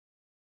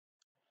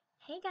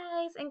Hey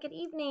guys, and good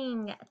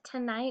evening.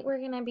 Tonight we're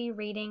going to be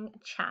reading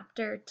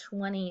chapter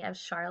 20 of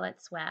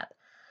Charlotte's Web.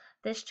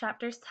 This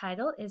chapter's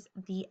title is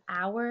The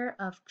Hour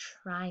of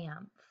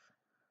Triumph.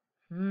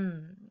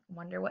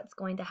 Wonder what's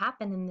going to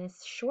happen in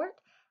this short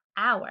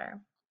hour.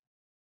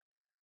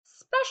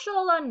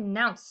 Special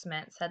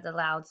announcement, said the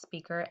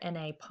loudspeaker in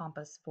a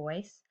pompous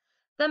voice.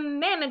 The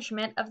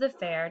management of the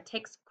fair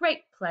takes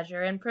great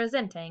pleasure in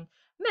presenting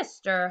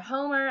Mr.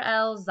 Homer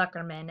L.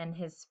 Zuckerman and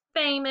his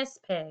famous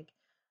pig.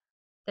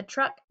 The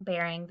truck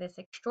bearing this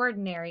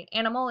extraordinary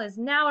animal is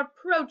now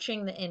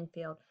approaching the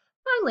infield.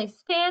 Kindly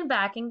stand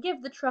back and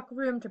give the truck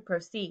room to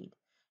proceed.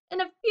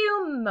 In a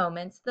few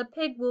moments the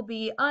pig will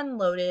be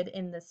unloaded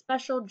in the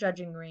special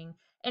judging ring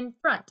in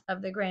front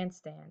of the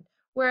grandstand,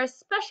 where a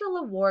special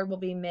award will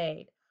be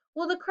made.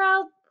 Will the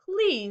crowd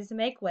please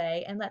make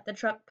way and let the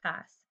truck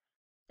pass?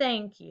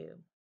 Thank you.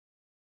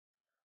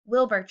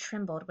 Wilbur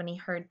trembled when he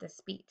heard this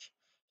speech.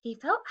 He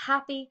felt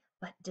happy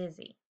but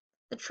dizzy.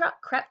 The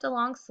truck crept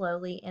along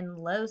slowly in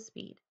low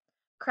speed.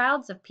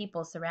 Crowds of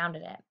people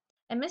surrounded it,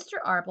 and Mr.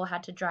 Arble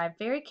had to drive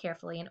very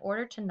carefully in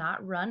order to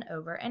not run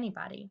over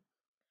anybody.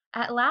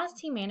 At last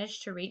he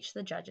managed to reach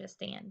the judges'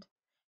 stand.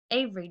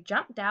 Avery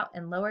jumped out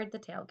and lowered the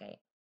tailgate.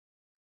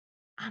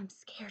 "I'm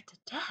scared to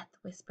death,"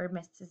 whispered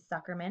Mrs.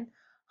 Zuckerman.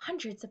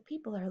 "Hundreds of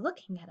people are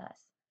looking at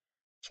us."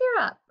 "Cheer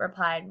up,"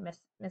 replied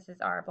Mrs.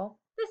 Arble.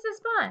 "This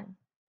is fun."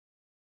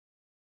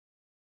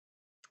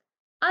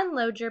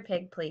 "Unload your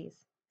pig,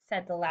 please,"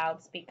 said the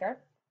loudspeaker.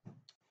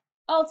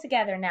 "All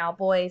together now,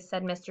 boys,"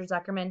 said Mr.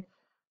 Zuckerman.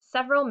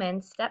 Several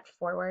men stepped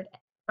forward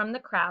from the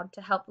crowd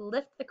to help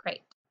lift the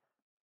crate.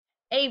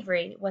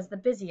 Avery was the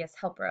busiest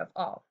helper of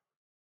all.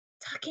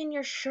 "Tuck in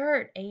your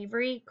shirt,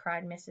 Avery,"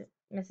 cried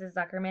Mrs.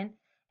 Zuckerman,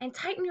 "and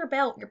tighten your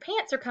belt. Your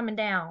pants are coming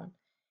down."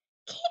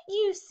 "Can't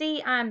you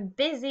see I'm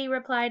busy?"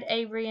 replied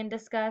Avery in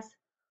disgust.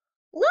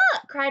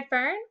 "Look!" cried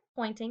Fern,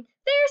 pointing.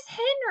 "There's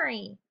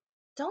Henry."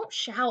 "Don't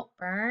shout,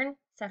 Fern,"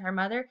 said her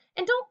mother,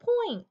 "and don't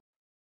point."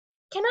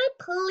 "Can I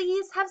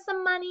please have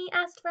some money?"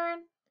 asked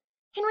Fern.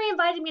 "Henry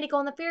invited me to go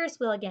on the Ferris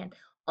wheel again,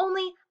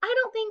 only I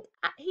don't think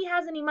he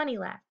has any money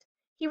left.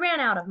 He ran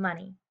out of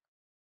money."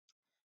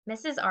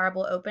 Mrs.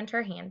 Arble opened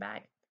her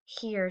handbag.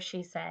 "Here,"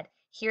 she said,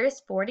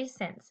 "here's 40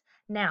 cents.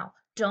 Now,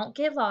 don't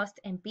get lost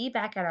and be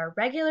back at our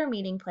regular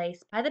meeting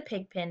place by the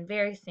pig pen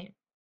very soon."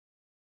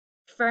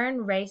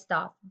 Fern raced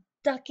off,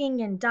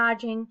 ducking and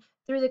dodging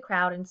through the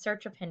crowd in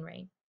search of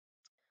Henry.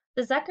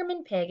 "The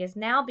Zuckerman pig is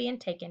now being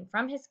taken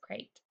from his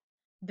crate,"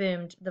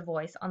 boomed the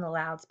voice on the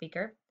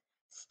loudspeaker.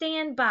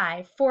 "Stand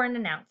by for an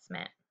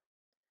announcement."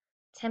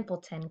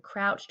 Templeton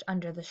crouched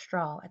under the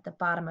straw at the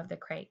bottom of the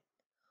crate.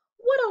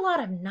 "What a lot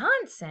of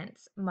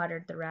nonsense!"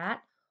 muttered the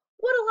rat.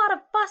 "What a lot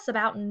of fuss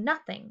about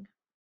nothing!"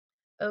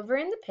 Over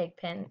in the pig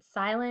pen,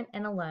 silent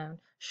and alone,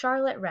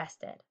 Charlotte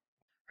rested.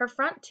 Her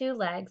front 2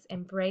 legs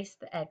embraced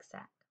the egg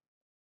sac.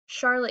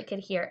 Charlotte could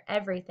hear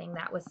everything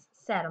that was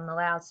said on the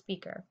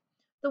loudspeaker.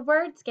 The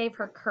words gave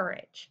her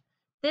courage.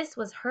 This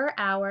was her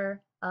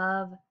hour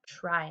of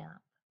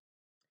triumph.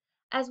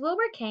 As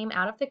Wilbur came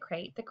out of the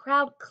crate, the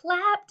crowd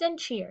clapped and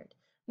cheered.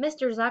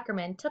 Mr.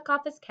 Zuckerman took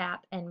off his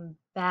cap and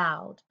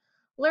bowed.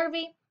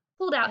 Lurvy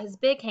pulled out his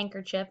big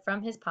handkerchief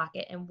from his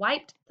pocket and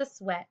wiped the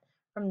sweat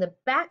from the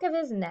back of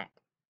his neck.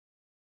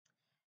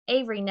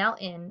 Avery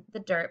knelt in the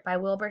dirt by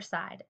Wilbur's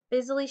side,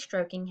 busily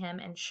stroking him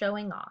and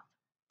showing off.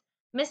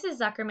 Mrs.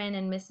 Zuckerman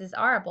and Mrs.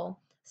 Arble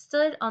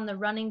stood on the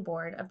running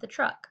board of the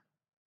truck.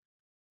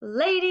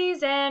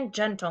 "Ladies and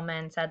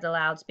gentlemen," said the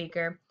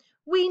loudspeaker,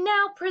 "we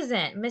now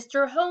present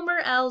Mr. Homer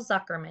L.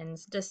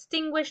 Zuckerman's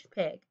distinguished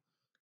pig.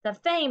 The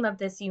fame of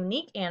this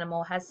unique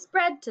animal has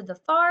spread to the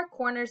far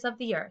corners of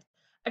the earth,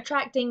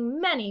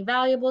 attracting many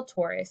valuable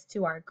tourists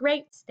to our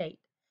great state.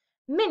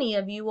 Many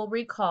of you will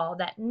recall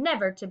that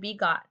never to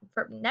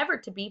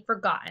be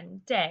forgotten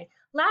day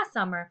last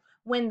summer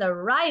when the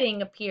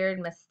writing appeared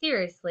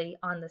mysteriously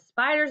on the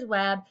spider's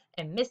web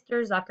in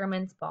Mr.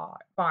 Zuckerman's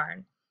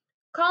barn,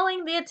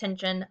 calling the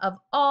attention of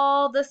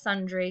all the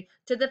sundry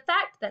to the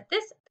fact that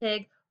this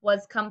pig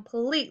was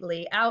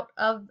completely out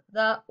of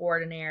the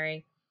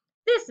ordinary.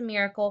 This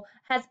miracle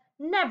has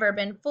never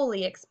been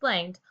fully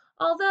explained,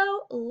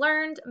 although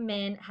learned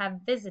men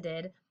have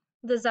visited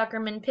the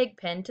Zuckerman pig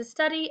pen to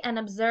study and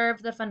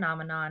observe the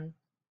phenomenon.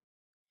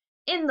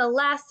 In the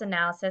last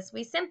analysis,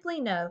 we simply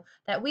know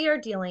that we are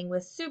dealing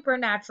with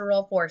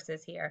supernatural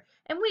forces here,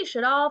 and we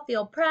should all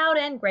feel proud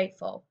and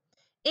grateful.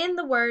 In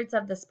the words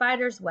of the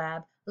spider's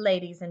web,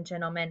 ladies and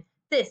gentlemen,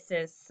 this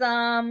is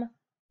some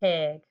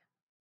pig."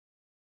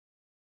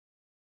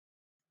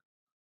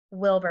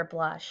 Wilbur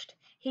blushed.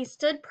 He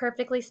stood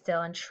perfectly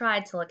still and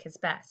tried to look his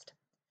best.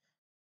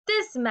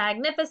 "This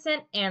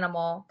magnificent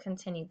animal,"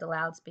 continued the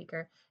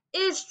loudspeaker,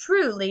 "is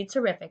truly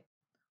terrific.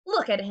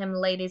 Look at him,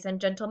 ladies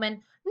and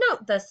gentlemen.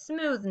 Note the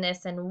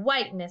smoothness and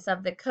whiteness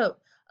of the coat.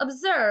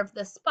 Observe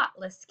the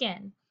spotless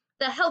skin,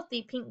 the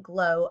healthy pink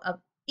glow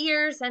of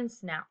ears and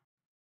snout."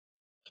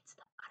 "It's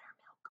the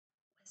buttermilk,"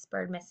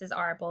 whispered Mrs.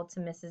 Arble to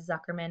Mrs.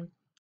 Zuckerman.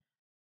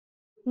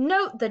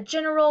 "Note the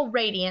general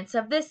radiance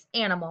of this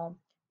animal.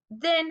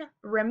 Then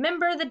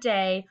remember the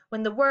day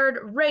when the word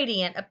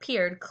radiant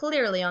appeared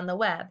clearly on the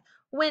web.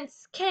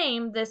 Whence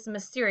came this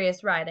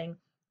mysterious writing?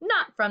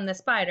 Not from the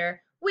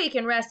spider, we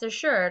can rest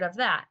assured of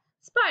that.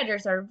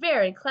 Spiders are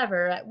very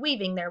clever at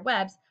weaving their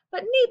webs,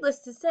 but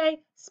needless to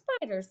say,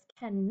 spiders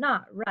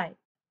cannot write.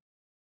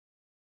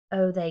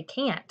 "Oh, they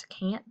can't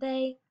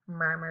they?"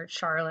 murmured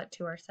Charlotte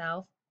to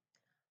herself.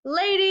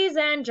 "Ladies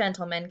and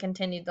gentlemen,"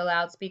 continued the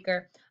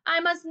loudspeaker, "I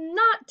must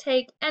not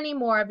take any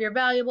more of your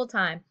valuable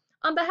time.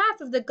 On behalf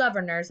of the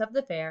governors of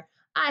the fair,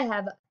 I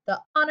have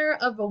the honor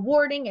of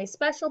awarding a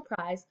special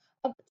prize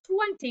of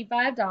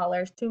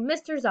 $25 to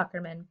Mr.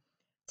 Zuckerman,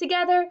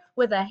 together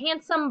with a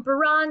handsome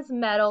bronze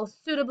medal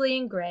suitably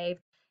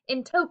engraved,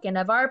 in token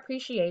of our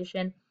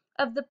appreciation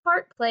of the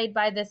part played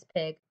by this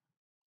pig,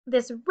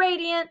 this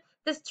radiant,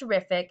 this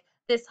terrific,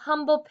 this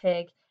humble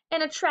pig,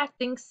 in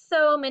attracting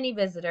so many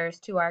visitors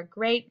to our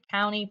great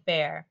county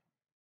fair."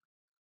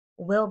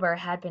 Wilbur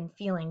had been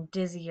feeling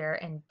dizzier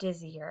and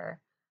dizzier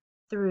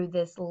through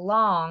this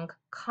long,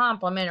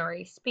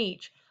 complimentary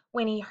speech.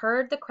 When he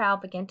heard the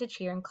crowd begin to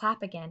cheer and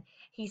clap again,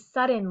 he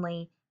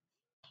suddenly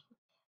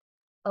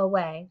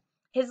away.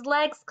 His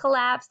legs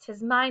collapsed,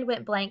 his mind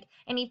went blank,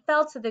 and he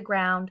fell to the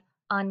ground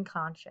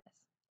unconscious.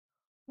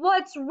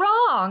 "What's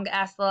wrong?"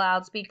 asked the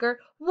loudspeaker.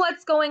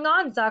 "What's going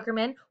on,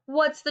 Zuckerman?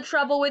 What's the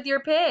trouble with your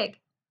pig?"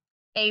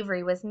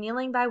 Avery was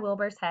kneeling by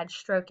Wilbur's head,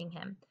 stroking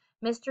him.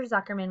 Mr.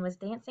 Zuckerman was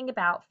dancing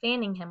about,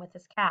 fanning him with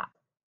his cap.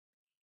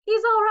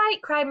 "He's all right,"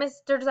 cried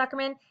Mr.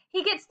 Zuckerman.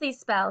 "He gets these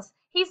spells.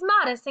 He's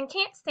modest and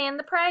can't stand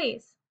the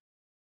praise."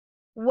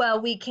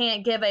 "Well, we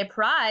can't give a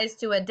prize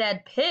to a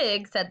dead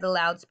pig," said the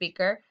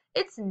loudspeaker.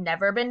 "It's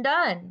never been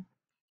done."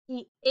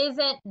 "He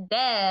isn't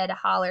dead,"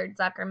 hollered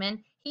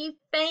Zuckerman. "He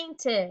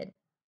fainted.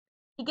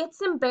 He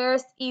gets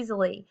embarrassed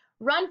easily.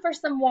 Run for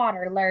some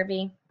water,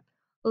 Lurvy."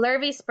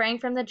 Lurvy sprang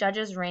from the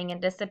judge's ring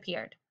and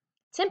disappeared.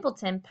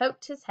 Templeton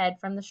poked his head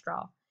from the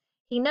straw.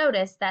 He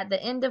noticed that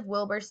the end of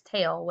Wilbur's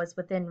tail was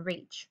within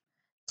reach.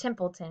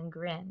 Templeton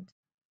grinned.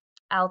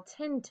 "I'll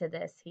tend to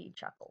this," he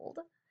chuckled.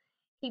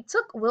 He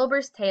took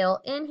Wilbur's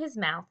tail in his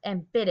mouth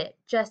and bit it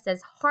just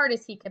as hard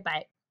as he could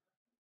bite.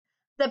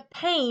 The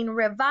pain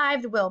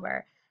revived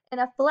Wilbur. In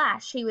a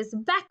flash he was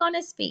back on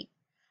his feet.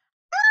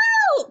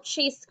 "Ouch!"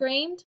 he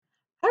screamed.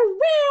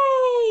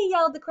 "Hooray!"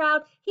 yelled the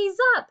crowd. "He's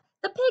up!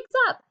 The pig's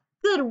up!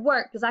 Good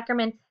work,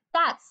 Zuckerman!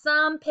 That's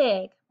some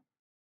pig!"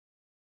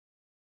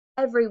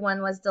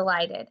 Everyone was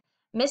delighted.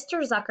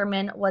 Mr.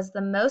 Zuckerman was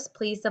the most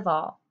pleased of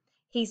all.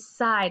 He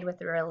sighed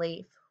with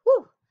relief.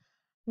 Whew!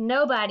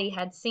 Nobody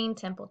had seen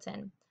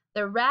Templeton.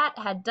 The rat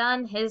had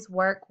done his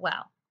work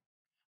well.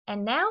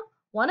 And now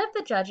one of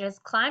the judges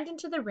climbed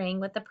into the ring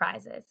with the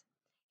prizes.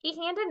 He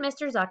handed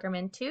Mr.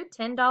 Zuckerman two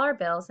 $10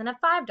 bills and a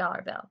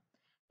 $5 bill.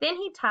 Then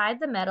he tied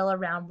the medal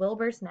around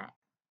Wilbur's neck.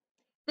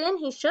 Then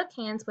he shook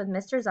hands with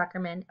Mr.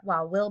 Zuckerman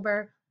while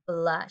Wilbur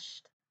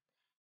blushed.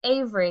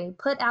 Avery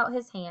put out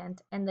his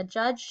hand, and the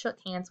judge shook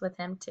hands with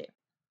him too.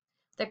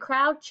 The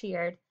crowd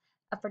cheered.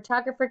 A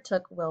photographer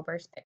took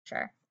Wilbur's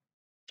picture.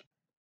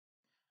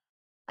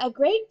 A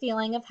great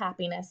feeling of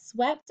happiness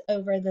swept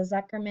over the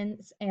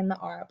Zuckermans and the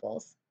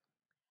Arables.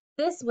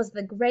 This was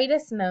the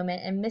greatest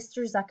moment in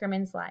Mr.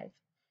 Zuckerman's life.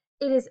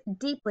 It is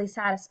deeply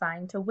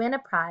satisfying to win a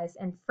prize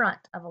in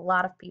front of a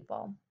lot of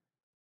people.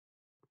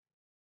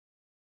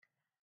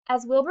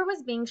 As Wilbur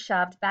was being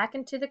shoved back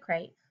into the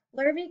crate,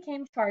 Lurvy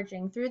came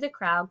charging through the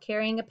crowd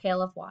carrying a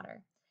pail of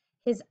water.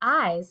 His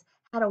eyes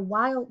had a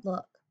wild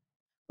look.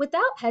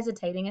 Without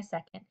hesitating a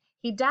second,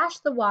 he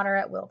dashed the water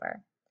at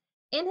Wilbur.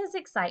 In his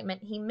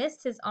excitement, he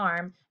missed his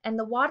arm, and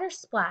the water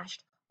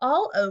splashed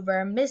all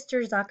over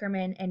Mr.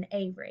 Zuckerman and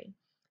Avery.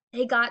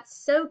 They got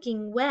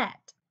soaking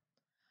wet.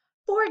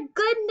 "For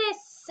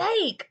goodness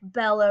sake!"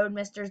 bellowed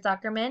Mr.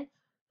 Zuckerman,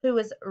 who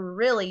was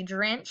really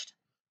drenched.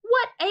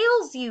 "What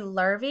ails you,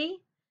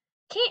 Lurvy?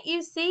 Can't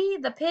you see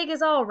the pig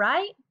is all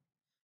right?"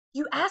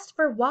 "You asked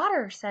for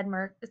water," said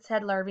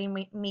Lurvy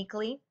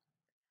meekly.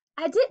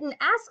 "I didn't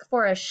ask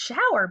for a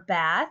shower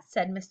bath,"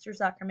 said Mr.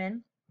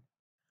 Zuckerman.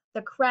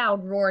 The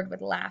crowd roared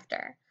with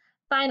laughter.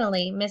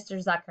 Finally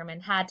Mr.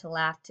 Zuckerman had to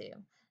laugh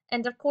too,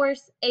 and of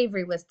course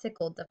Avery was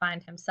tickled to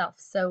find himself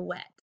so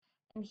wet,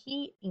 and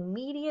he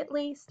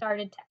immediately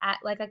started to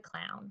act like a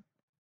clown.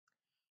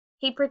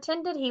 He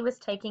pretended he was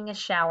taking a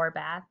shower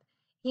bath.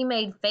 He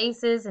made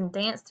faces and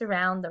danced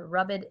around and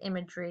rubbed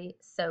imaginary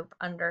soap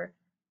under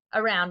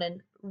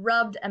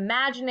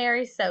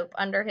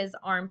his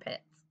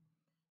armpits.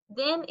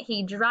 Then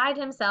he dried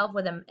himself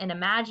with an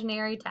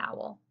imaginary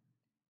towel.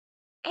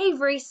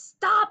 "Avery,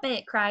 stop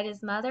it!" cried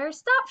his mother.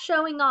 "Stop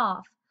showing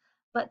off!"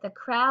 But the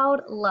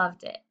crowd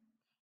loved it.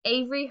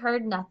 Avery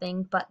heard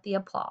nothing but the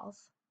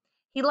applause.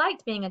 He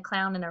liked being a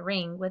clown in a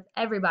ring with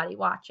everybody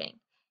watching,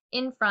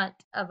 in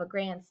front of a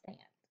grandstand.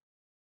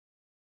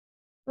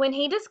 When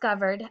he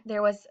discovered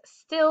there was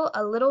still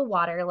a little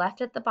water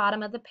left at the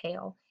bottom of the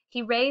pail,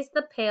 he raised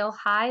the pail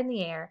high in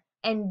the air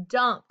and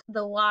dumped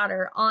the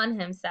water on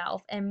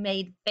himself and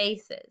made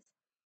faces.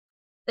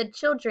 The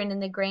children in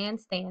the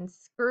grandstand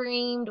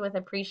screamed with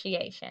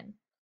appreciation.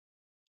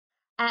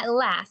 At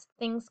last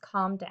things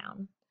calmed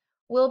down.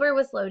 Wilbur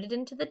was loaded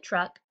into the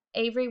truck,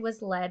 Avery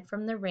was led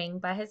from the ring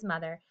by his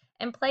mother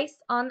and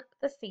placed on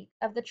the seat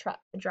of the truck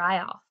to dry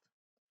off.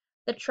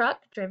 The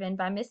truck, driven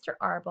by Mr.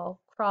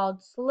 Arbull,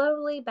 crawled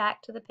slowly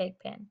back to the pig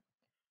pen.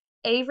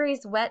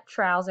 Avery's wet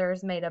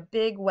trousers made a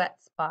big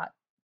wet spot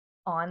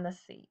on the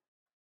seat.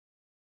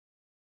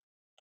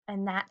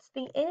 And that's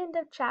the end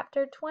of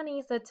chapter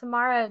 20. So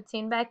tomorrow,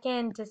 tune back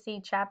in to see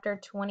chapter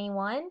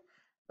 21,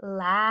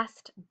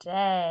 Last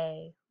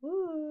Day.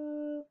 Woo!